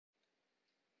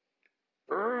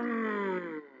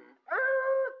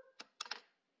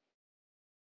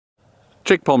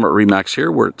Jake Palmer at Remax here.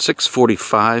 We're at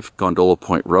 645 Gondola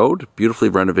Point Road, beautifully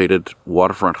renovated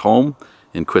waterfront home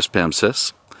in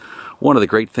Quispamsis. One of the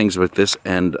great things about this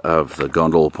end of the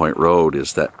Gondola Point Road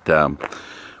is that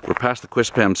we're past the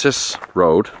Quispamsis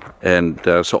Road, and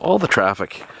so all the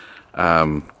traffic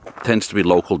tends to be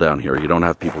local down here. You don't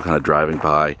have people kind of driving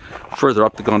by. Further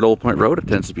up the Gondola Point Road, it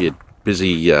tends to be a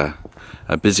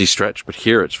busy stretch, but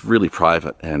here it's really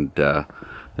private, and the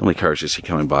only cars you see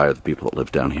coming by are the people that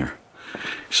live down here.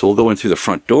 So we'll go in through the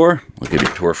front door. We'll give you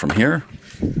a tour from here.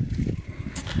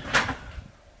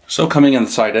 So coming in the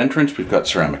side entrance, we've got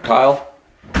ceramic tile,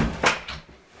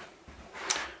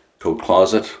 coat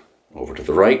closet over to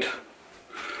the right,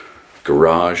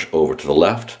 garage over to the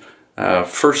left.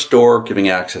 First door giving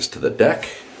access to the deck.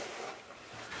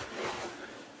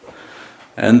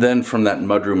 And then from that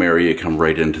mudroom area, you come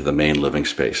right into the main living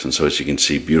space. And so as you can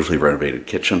see, beautifully renovated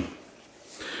kitchen.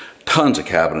 Tons of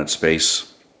cabinet space.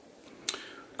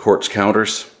 Quartz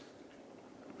counters.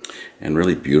 And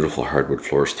really beautiful hardwood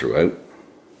floors throughout.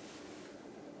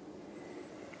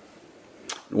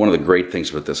 One of the great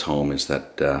things about this home is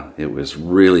that it was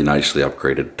really nicely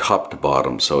upgraded top to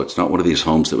bottom. So it's not one of these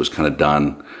homes that was kind of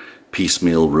done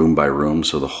piecemeal room by room.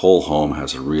 So the whole home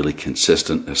has a really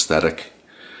consistent aesthetic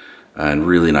and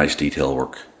really nice detail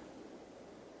work.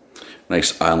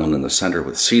 Nice island in the center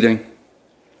with seating.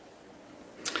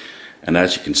 And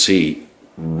as you can see,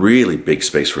 really big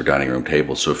space for a dining room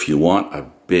table. So if you want a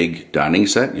big dining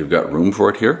set, you've got room for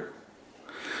it here.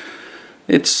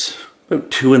 It's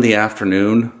about 2 in the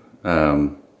afternoon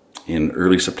in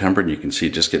early September, and you can see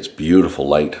it just gets beautiful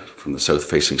light from the south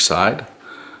facing side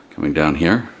coming down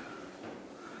here.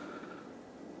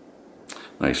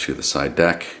 Nice view of the side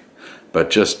deck, but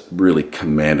just really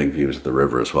commanding views of the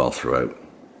river as well throughout.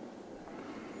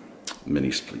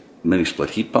 Mini split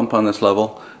heat pump on this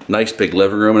level. Nice big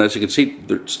living room, and as you can see,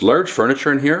 there's large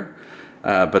furniture in here,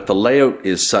 but the layout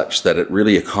is such that it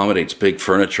really accommodates big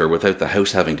furniture without the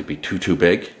house having to be too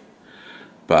big.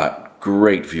 But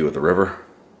great view of the river.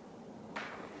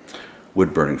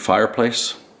 Wood burning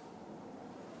fireplace.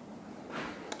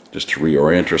 Just to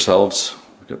reorient ourselves,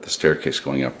 we've got the staircase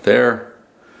going up there.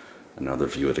 Another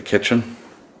view of the kitchen.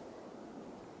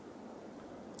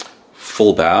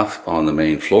 Full bath on the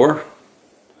main floor.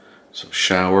 So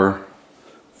shower,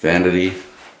 vanity,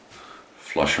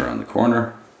 flusher on the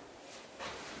corner.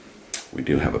 We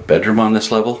do have a bedroom on this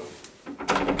level.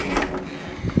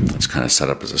 It's kind of set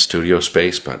up as a studio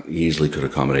space, but easily could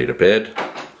accommodate a bed.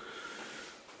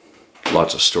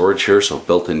 Lots of storage here, so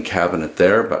built-in cabinet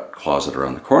there, but closet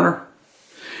around the corner.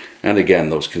 And again,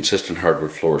 those consistent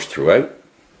hardwood floors throughout.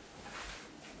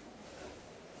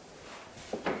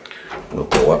 We'll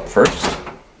go up first.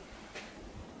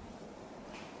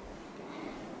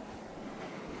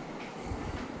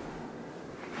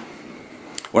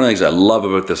 One of the things I love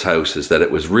about this house is that it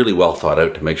was really well thought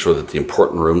out to make sure that the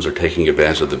important rooms are taking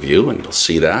advantage of the view, and you'll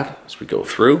see that as we go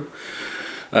through.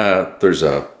 There's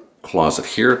a closet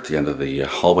here at the end of the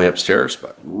hallway upstairs,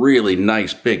 but really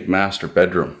nice big master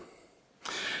bedroom.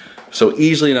 So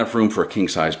easily enough room for a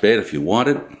king-size bed if you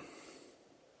wanted.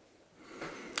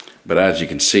 But as you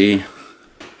can see,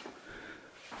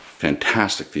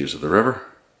 fantastic views of the river.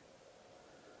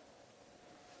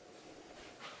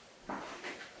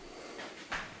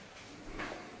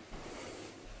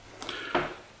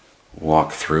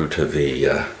 Walk through to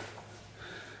the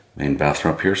main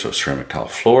bathroom up here, so ceramic tile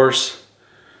floors,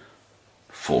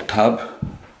 full tub.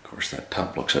 Of course, that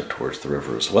tub looks out towards the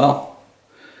river as well.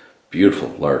 Beautiful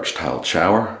large tiled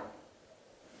shower.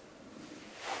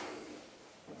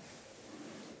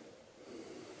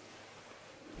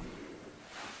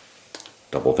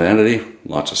 Double vanity,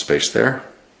 lots of space there.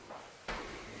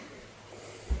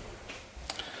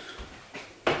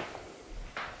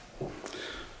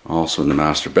 Also in the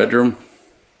master bedroom,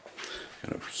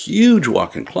 got a huge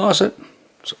walk-in closet,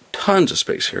 so tons of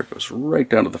space here. It goes right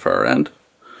down to the far end,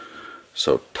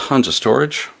 so tons of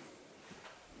storage.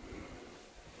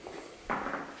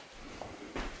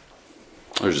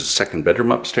 There's a second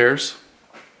bedroom upstairs.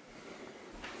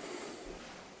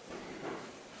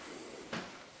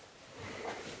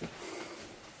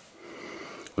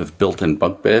 With built-in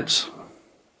bunk beds.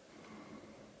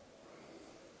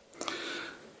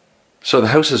 So the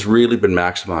house has really been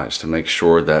maximized to make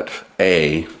sure that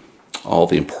all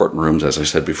the important rooms, as I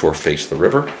said before, face the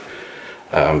river.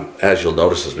 As you'll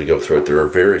notice as we go through it, there are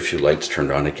very few lights turned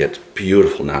on. It gets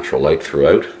beautiful natural light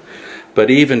throughout. But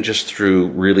even just through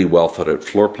really well thought out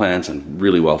floor plans and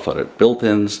really well thought out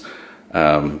built-ins,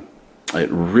 it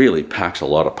really packs a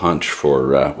lot of punch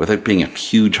for without being a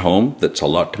huge home that's a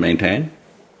lot to maintain.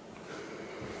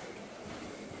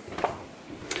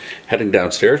 Heading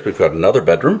downstairs, we've got another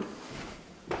bedroom.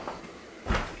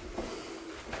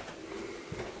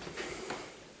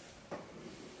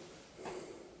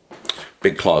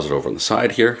 Big closet over on the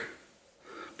side here.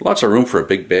 Lots of room for a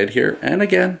big bed here. And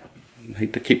again, I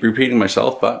hate to keep repeating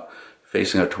myself, but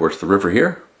facing out towards the river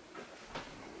here.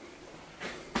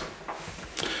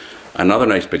 Another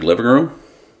nice big living room.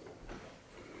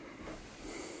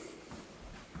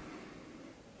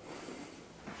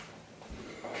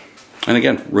 And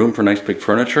again, room for nice big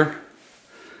furniture.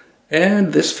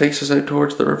 And this faces out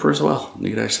towards the river as well,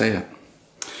 need I say it.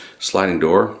 Sliding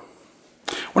door.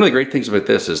 One of the great things about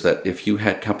this is that if you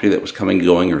had company that was coming,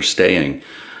 going, or staying,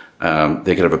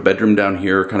 they could have a bedroom down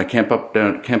here, kind of camp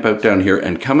out down here,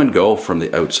 and come and go from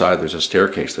the outside. There's a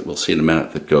staircase that we'll see in a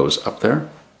minute that goes up there.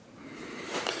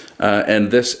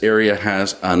 And this area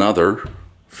has another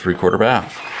 3/4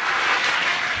 bath.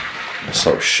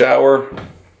 So shower,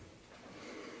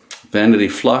 vanity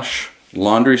flush,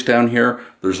 laundry's down here.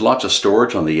 There's lots of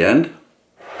storage on the end.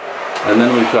 And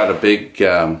then we've got a big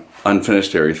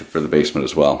unfinished area for the basement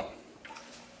as well.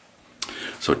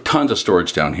 So tons of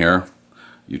storage down here.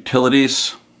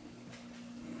 Utilities.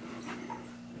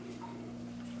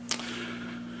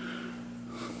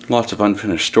 Lots of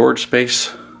unfinished storage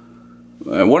space.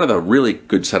 One of the really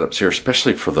good setups here,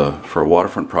 especially for a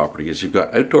waterfront property, is you've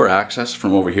got outdoor access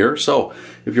from over here. So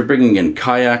if you're bringing in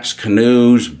kayaks,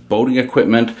 canoes, boating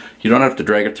equipment, you don't have to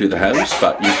drag it through the house,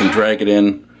 but you can drag it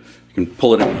in. You can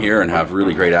pull it in here and have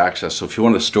really great access. So if you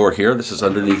want to store here, this is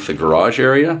underneath the garage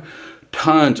area.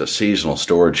 Tons of seasonal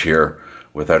storage here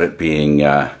without it being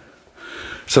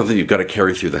something you've got to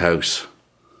carry through the house.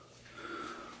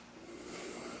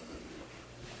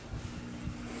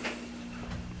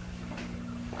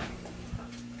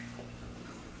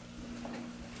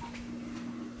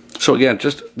 So again,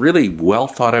 just really well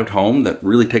thought out home that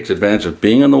really takes advantage of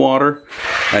being on the water.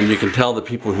 And you can tell the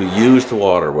people who use the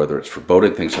water, whether it's for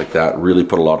boating, things like that, really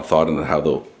put a lot of thought into how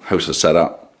the house is set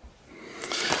up.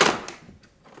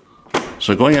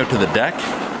 So going out to the deck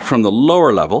from the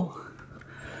lower level,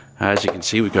 as you can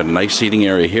see, we've got a nice seating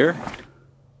area here.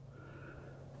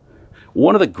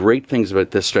 One of the great things about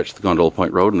this stretch of the Gondola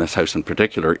Point Road, and this house in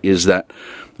particular, is that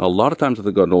a lot of times with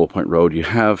the Gondola Point Road, you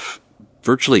have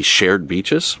virtually shared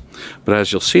beaches, but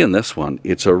as you'll see in this one,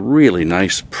 it's a really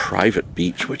nice private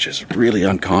beach, which is really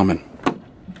uncommon.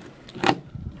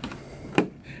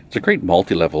 It's a great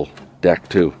multi-level deck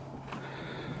too.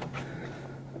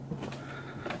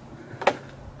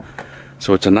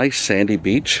 So it's a nice sandy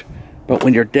beach, but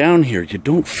when you're down here, you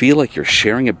don't feel like you're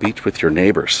sharing a beach with your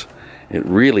neighbors. It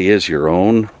really is your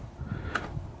own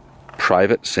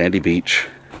private sandy beach.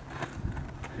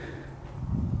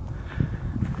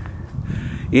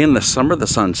 In the summer, the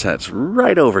sun sets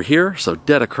right over here, so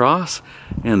dead across.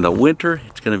 In the winter,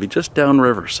 it's going to be just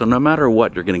downriver. So no matter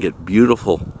what, you're going to get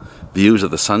beautiful views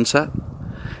of the sunset.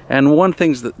 And one of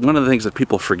the things that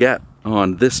people forget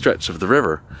on this stretch of the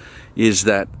river is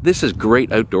that this is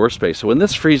great outdoor space. So when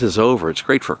this freezes over, it's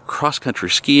great for cross-country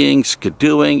skiing,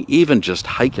 skidooing, even just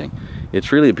hiking.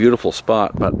 It's really a beautiful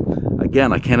spot. But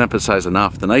again, I can't emphasize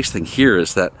enough, the nice thing here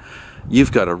is that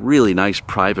you've got a really nice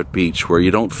private beach where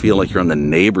you don't feel like you're on the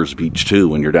neighbor's beach too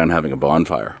when you're down having a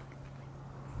bonfire.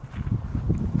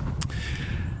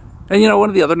 And you know, one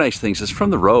of the other nice things is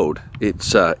from the road,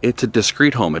 it's a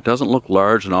discreet home. It doesn't look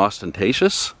large and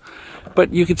ostentatious,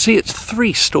 but you can see it's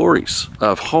 3 stories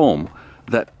of home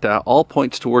that all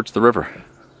points towards the river.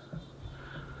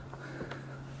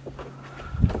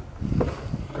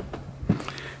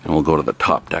 And we'll go to the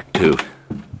top deck too.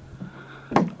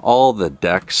 All the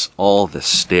decks, all the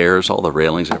stairs, all the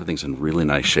railings, everything's in really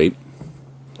nice shape.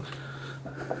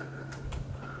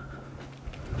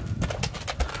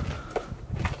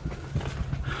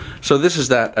 So this is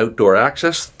that outdoor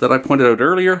access that I pointed out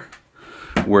earlier,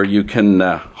 where you can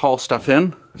haul stuff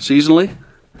in seasonally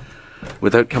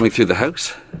without coming through the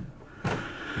house.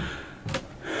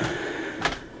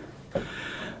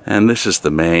 And this is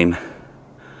the main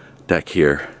deck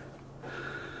here,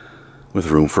 with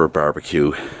room for a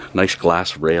barbecue. Nice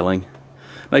glass railing.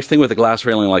 Nice thing with a glass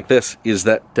railing like this is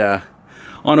that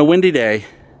on a windy day,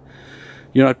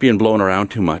 you're not being blown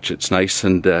around too much. It's nice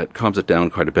and it calms it down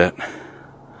quite a bit.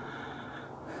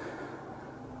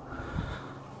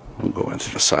 We'll go into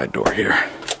the side door here.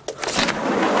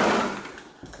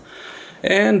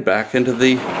 And back into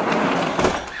the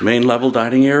main level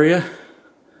dining area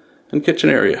and kitchen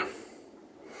area.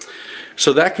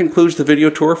 So that concludes the video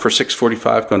tour for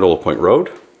 645 Gondola Point Road.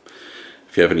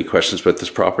 If you have any questions about this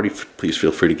property, please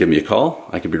feel free to give me a call.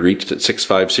 I can be reached at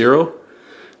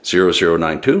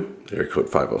 650-0092, area code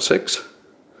 506,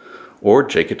 or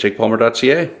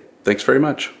jake@jakepalmer.ca. Thanks very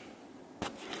much.